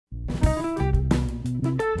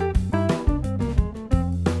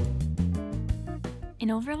An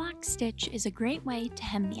overlock stitch is a great way to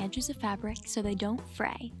hem the edges of fabric so they don't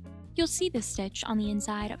fray. You'll see this stitch on the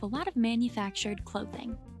inside of a lot of manufactured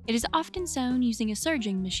clothing. It is often sewn using a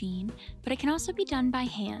serging machine, but it can also be done by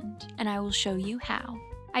hand, and I will show you how.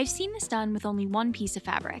 I've seen this done with only one piece of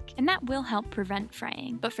fabric, and that will help prevent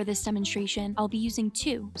fraying, but for this demonstration, I'll be using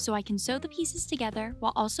two so I can sew the pieces together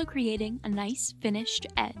while also creating a nice finished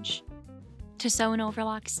edge. To sew an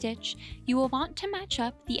overlock stitch, you will want to match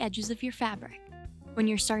up the edges of your fabric. When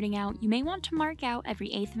you're starting out, you may want to mark out every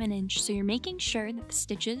 1/8 of an inch so you're making sure that the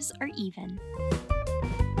stitches are even.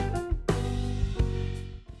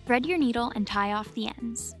 Thread your needle and tie off the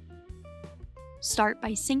ends. Start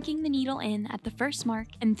by sinking the needle in at the first mark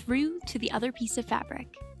and through to the other piece of fabric.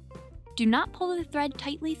 Do not pull the thread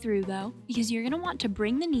tightly through though, because you're going to want to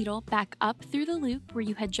bring the needle back up through the loop where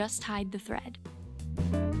you had just tied the thread.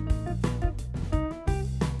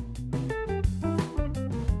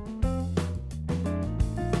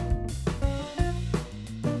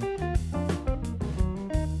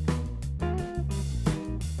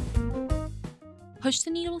 Push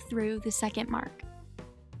the needle through the second mark.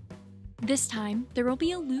 This time, there will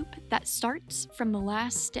be a loop that starts from the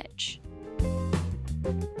last stitch.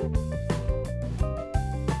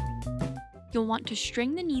 You'll want to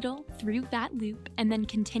string the needle through that loop and then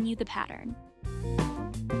continue the pattern.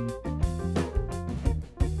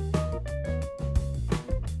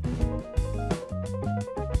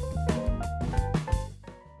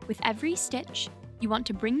 With every stitch, you want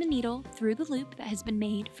to bring the needle through the loop that has been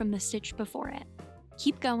made from the stitch before it.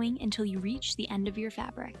 Keep going until you reach the end of your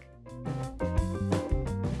fabric.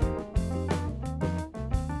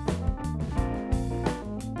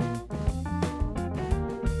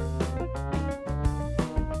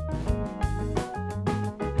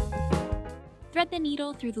 Thread the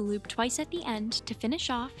needle through the loop twice at the end to finish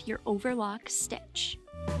off your overlock stitch.